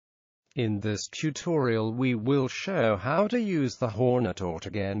In this tutorial we will show how to use the HoRNet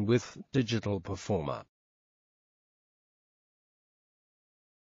AutoGain with Digital Performer.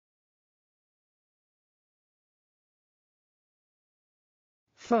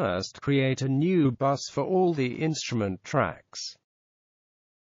 First, create a new bus for all the instrument tracks.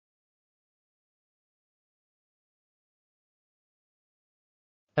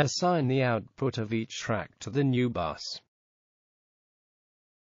 Assign the output of each track to the new bus.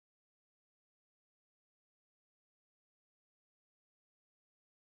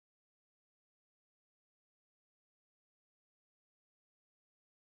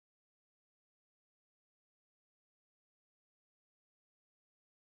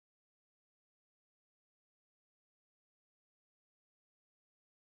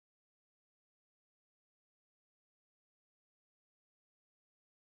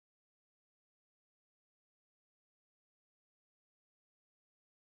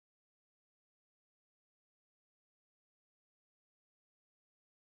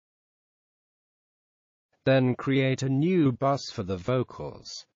 Then create a new bus for the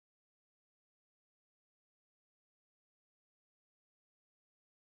vocals.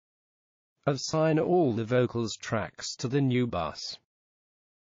 Assign all the vocals tracks to the new bus.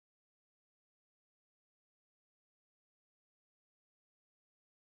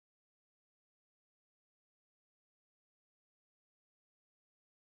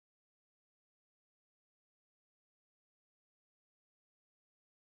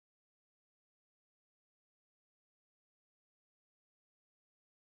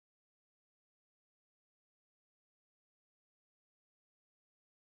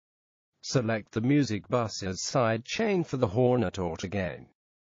 Select the music bus as sidechain for the HoRNet AutoGain.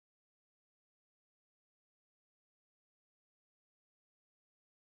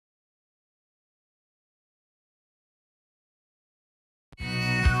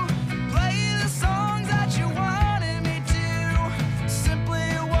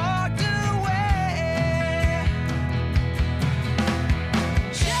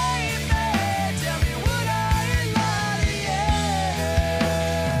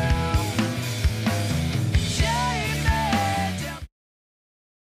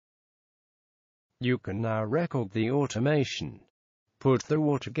 You can now record the automation. Put the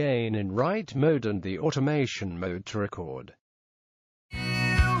AutoGain in write mode and the automation mode to record.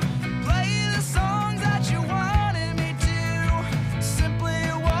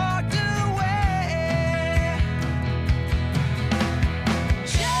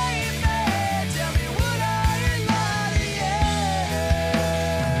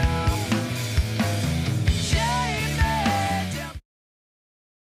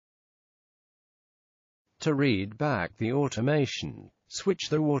 To read back the automation, switch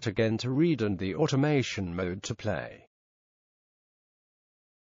the AutoGain to read and the automation mode to play.